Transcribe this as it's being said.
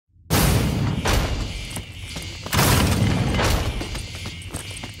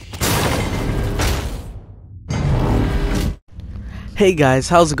Hey guys,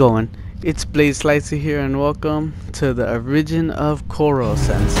 how's it going? It's Blaze Slicer here and welcome to the Origin of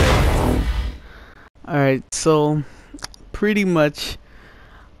Koro-Sensei. Alright, so pretty much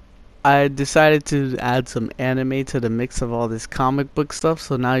I decided to add some anime to the mix of all this comic book stuff,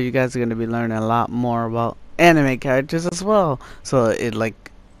 so now you guys are going to be learning a lot more about anime characters as well. So it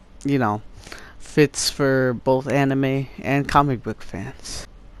fits for both anime and comic book fans.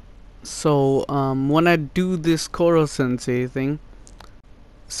 So when I do this Koro-Sensei thing,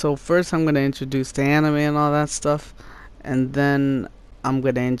 so first I'm going to introduce the anime and all that stuff, and then I'm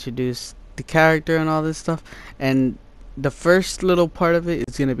going to introduce the character and all this stuff, and the first little part of it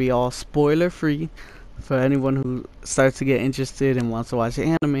is going to be all spoiler free for anyone who starts to get interested and wants to watch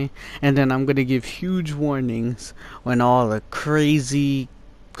the anime, and then I'm going to give huge warnings when all the crazy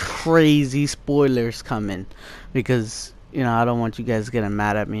spoilers come in, because I don't want you guys getting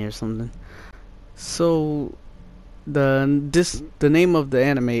mad at me or something. So the name of the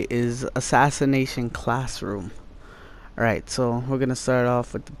anime is Assassination Classroom. Alright, so we're gonna start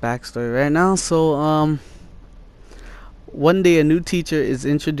off with the backstory right now. So one day a new teacher is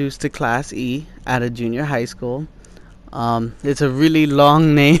introduced to Class E at a junior high school. It's a really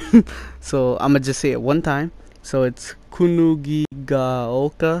long name, so I'm gonna just say it one time. So it's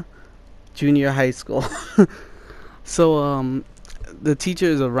Kunugigaoka Junior High School. So the teacher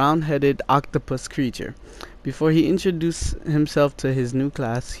is a round-headed octopus creature. Before he introduced himself to his new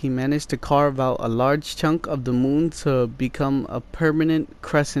class, he managed to carve out a large chunk of the moon to become a permanent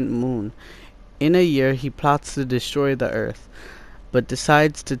crescent moon. In a year, he plots to destroy the Earth, but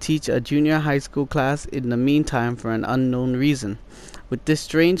decides to teach a junior high school class in the meantime for an unknown reason. With this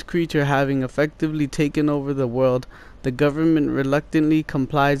strange creature having effectively taken over the world, the government reluctantly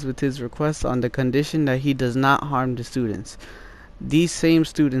complies with his request on the condition that he does not harm the students. These same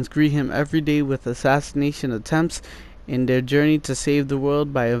students greet him every day with assassination attempts in their journey to save the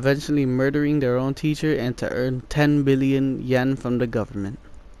world by eventually murdering their own teacher and to earn 10 billion yen from the government.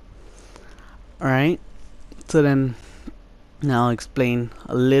 Alright, so then now I'll explain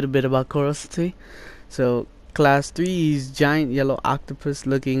a little bit about Koro-Sensei. So Class 3 is giant yellow octopus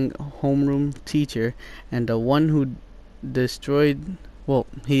looking homeroom teacher, and the one who destroyed,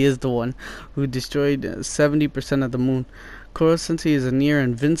 he is the one who destroyed 70% of the moon. Koro-Sensei is a near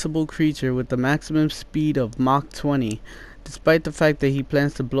invincible creature with the maximum speed of Mach 20. Despite the fact that he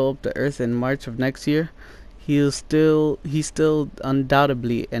plans to blow up the Earth in March of next year, he's still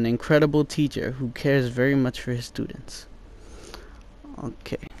undoubtedly an incredible teacher who cares very much for his students.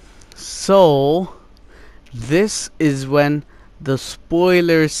 Okay, so this is when the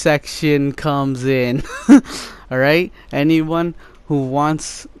spoiler section comes in. Alright, anyone who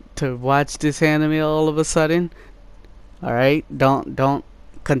wants to watch this anime all of a sudden, alright, don't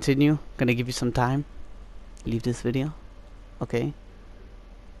continue. Gonna give you some time. Leave this video. Okay.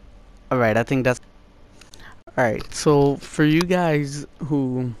 Alright, I think that's alright. So for you guys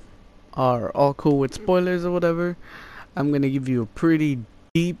who are all cool with spoilers or whatever, I'm gonna give you a pretty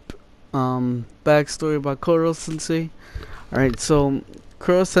deep backstory about Koro-Sensei. Alright, so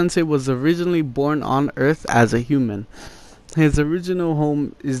Koro-Sensei was originally born on Earth as a human. His original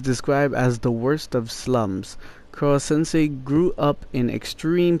home is described as the worst of slums. Koro-Sensei grew up in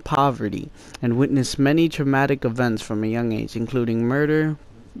extreme poverty and witnessed many traumatic events from a young age, including murder,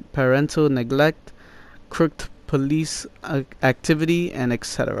 parental neglect, crooked police activity, and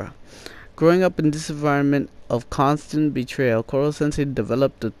etc. Growing up in this environment of constant betrayal, Koro-Sensei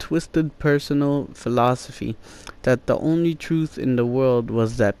developed a twisted personal philosophy that the only truth in the world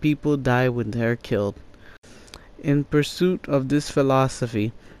was that people die when they are killed. In pursuit of this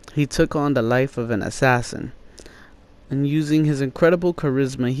philosophy, he took on the life of an assassin. And using his incredible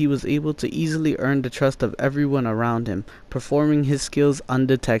charisma, he was able to easily earn the trust of everyone around him, performing his skills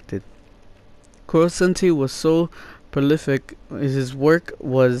undetected. Koro-Sensei was so prolific, his work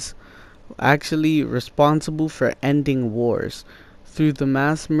was actually responsible for ending wars through the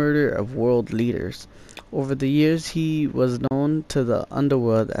mass murder of world leaders. Over the years, he was known to the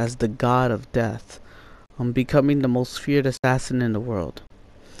underworld as the God of Death, becoming the most feared assassin in the world.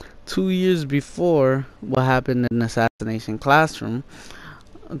 2 years before what happened in Assassination Classroom,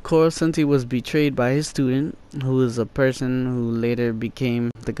 Koro-Sensei was betrayed by his student, who is a person who later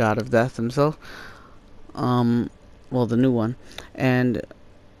became the God of Death himself. The new one. And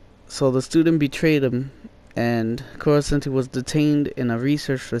so the student betrayed him, and Koro-Sensei was detained in a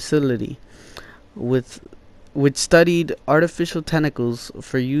research facility which studied artificial tentacles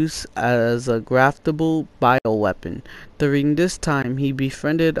for use as a graftable bioweapon. During this time, he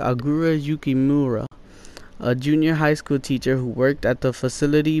befriended Agura Yukimura, a junior high school teacher who worked at the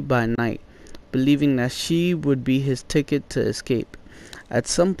facility by night, believing that she would be his ticket to escape. At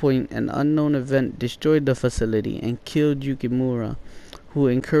some point, an unknown event destroyed the facility and killed Yukimura, who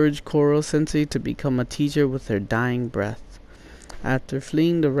encouraged Koro-Sensei to become a teacher with her dying breath. After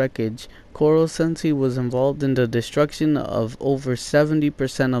fleeing the wreckage, Koro-Sensei was involved in the destruction of over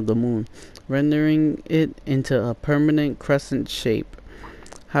 70% of the moon, rendering it into a permanent crescent shape.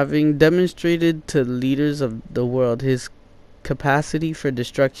 Having demonstrated to the leaders of the world his capacity for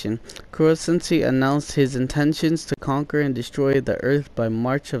destruction, Koro-Sensei announced his intentions to conquer and destroy the Earth by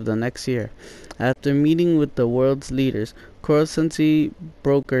March of the next year. After meeting with the world's leaders, Koro-Sensei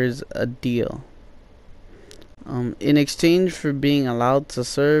brokers a deal. In exchange for being allowed to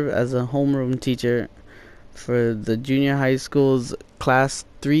serve as a homeroom teacher for the junior high school's Class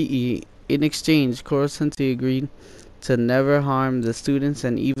 3E, in exchange, Koro-Sensei agreed to never harm the students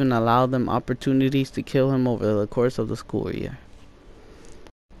and even allow them opportunities to kill him over the course of the school year.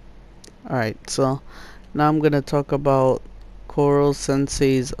 Alright, so now I'm going to talk about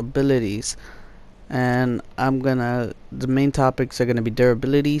Koro-Sensei's abilities. And the main topics are going to be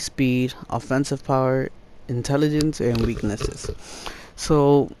durability, speed, offensive power, intelligence, and weaknesses.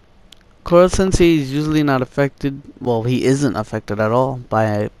 So, Koro-Sensei is usually not affected, well, he isn't affected at all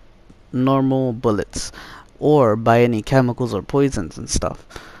by normal bullets or by any chemicals or poisons and stuff.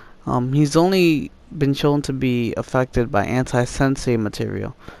 He's only been shown to be affected by anti-sensei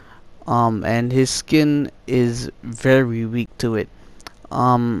material, and his skin is very weak to it.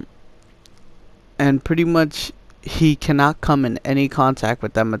 And pretty much he cannot come in any contact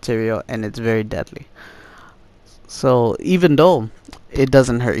with that material, and it's very deadly. So even though it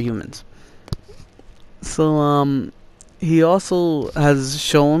doesn't hurt humans. So he also has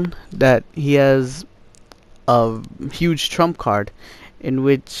shown that he has a huge trump card in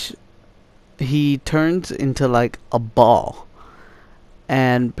which he turns into like a ball,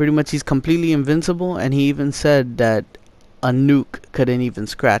 and pretty much he's completely invincible, and he even said that a nuke couldn't even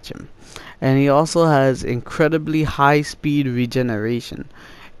scratch him. And he also has incredibly high speed regeneration,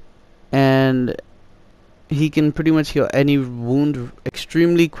 and he can pretty much heal any wound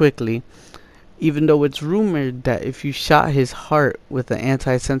extremely quickly, even though it's rumored that if you shot his heart with the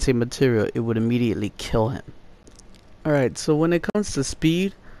anti-sensei material, it would immediately kill him. Alright, so when it comes to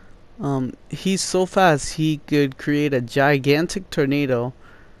speed, he's so fast he could create a gigantic tornado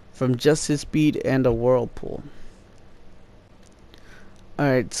from just his speed and a whirlpool.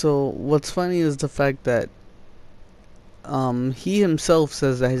 Alright, so what's funny is the fact that he himself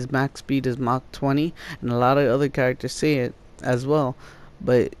says that his max speed is Mach 20, and a lot of other characters say it as well,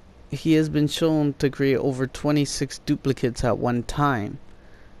 but he has been shown to create over 26 duplicates at one time,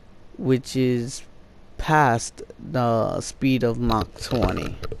 which is past the speed of Mach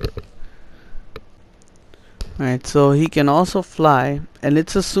 20. Alright, so he can also fly, and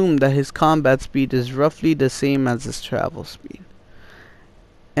it's assumed that his combat speed is roughly the same as his travel speed.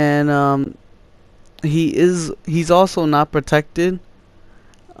 And he's also not protected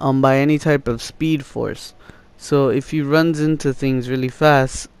by any type of speed force. So if he runs into things really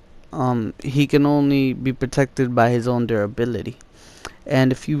fast, he can only be protected by his own durability.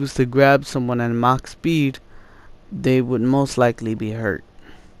 And if he was to grab someone at Mach speed, they would most likely be hurt.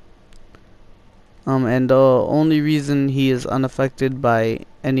 And the only reason he is unaffected by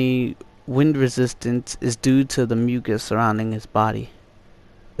any wind resistance is due to the mucus surrounding his body.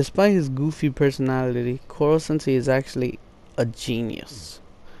 Despite his goofy personality, Koro-Sensei is actually a genius.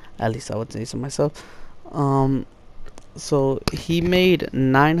 At least I would say so myself. So he made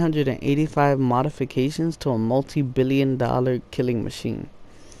 985 modifications to a multi-billion-dollar killing machine.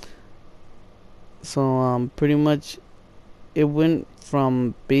 So pretty much it went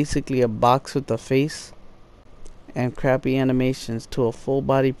from basically a box with a face and crappy animations to a full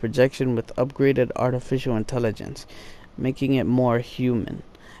body projection with upgraded artificial intelligence, making it more human.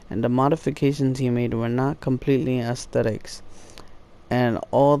 And the modifications he made were not completely aesthetics, and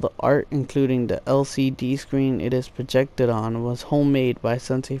all the art, including the LCD screen it is projected on, was homemade by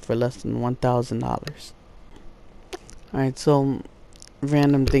Sensei for less than $1,000. Alright, so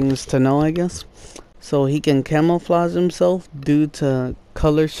random things to know, I guess. So he can camouflage himself due to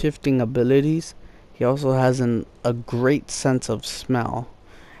color shifting abilities. He also has a great sense of smell,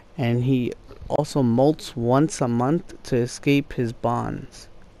 and he also molts once a month to escape his bonds.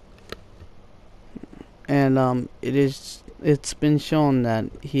 And it's been shown that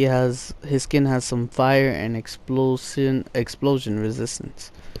his skin has some fire and explosion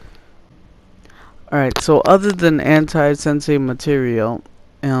resistance. Alright, so other than anti-sensei material,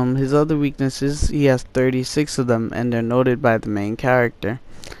 his other weaknesses, he has 36 of them, and they're noted by the main character.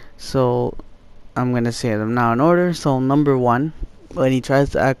 So I'm gonna say them now in order. So number 1, when he tries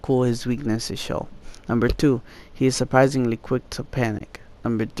to act cool, his weaknesses show. Number 2, he is surprisingly quick to panic.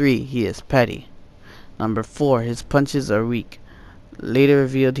 Number 3, he is petty. Number 4, his punches are weak. Later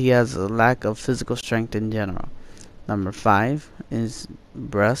revealed he has a lack of physical strength in general. Number 5 is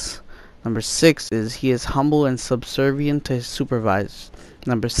breasts. Number 6 is he is humble and subservient to his supervisors.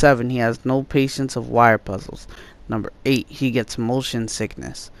 Number 7, he has no patience of wire puzzles. Number 8, he gets motion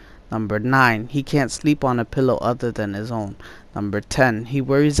sickness. Number 9, he can't sleep on a pillow other than his own. Number 10, he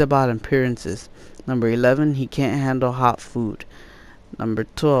worries about appearances. Number 11, he can't handle hot food. Number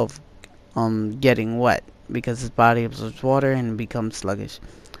 12, getting wet because his body absorbs water and becomes sluggish.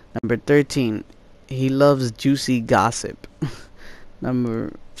 Number 13, he loves juicy gossip.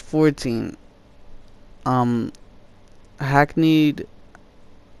 Number 14, hackneyed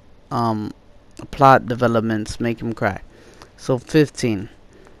plot developments make him cry. So 15,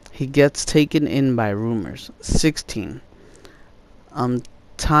 he gets taken in by rumors. 16,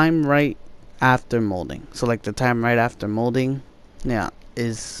 time right after molding. So like the time right after molding, yeah,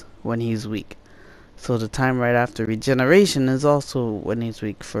 is when he's weak. So the time right after regeneration is also when he's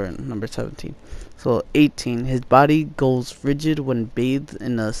weak for number 17. So 18, his body goes rigid when bathed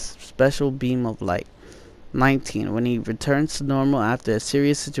in a special beam of light. 19, when he returns to normal after a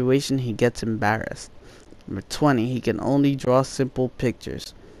serious situation, he gets embarrassed. Number 20, he can only draw simple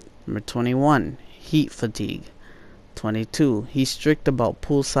pictures. Number 21, heat fatigue. 22, he's strict about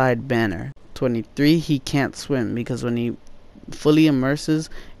poolside banner. 23, he can't swim because when he fully immerses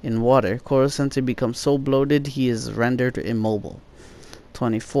in water, Koro-Sensei becomes so bloated he is rendered immobile.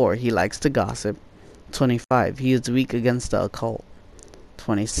 24, he likes to gossip. 25, he is weak against the occult.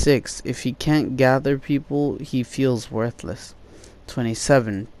 26, if he can't gather people, he feels worthless.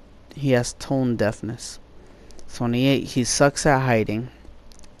 27, he has tone deafness. 28, he sucks at hiding.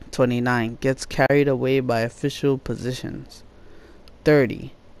 29, gets carried away by official positions.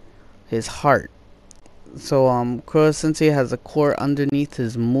 30, his heart. So Koro-Sensei has a core underneath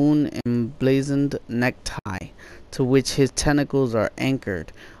his moon emblazoned necktie, to which his tentacles are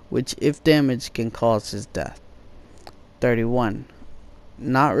anchored, which if damaged can cause his death. 31,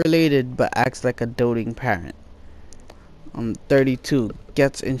 not related but acts like a doting parent. 32,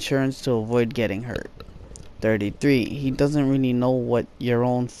 gets insurance to avoid getting hurt. 33, he doesn't really know what your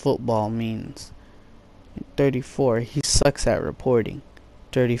own football means. 34, he sucks at reporting.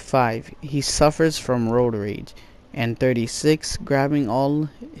 35, he suffers from road rage. And 36, grabbing all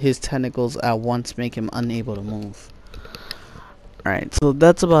his tentacles at once make him unable to move. Alright, so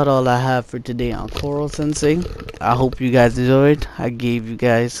that's about all I have for today on Koro-Sensei. I hope you guys enjoyed. I gave you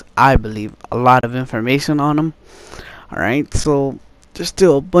guys, I believe, a lot of information on him. Alright, so there's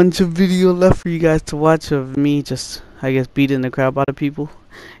still a bunch of video left for you guys to watch of me just, I guess, beating the crap out of people.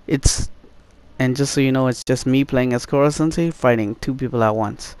 And just so you know, it's just me playing as Koro-Sensei fighting 2 people at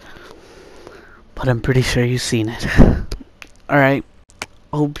once. But I'm pretty sure you've seen it. Alright,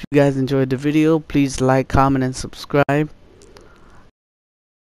 hope you guys enjoyed the video. Please like, comment, and subscribe.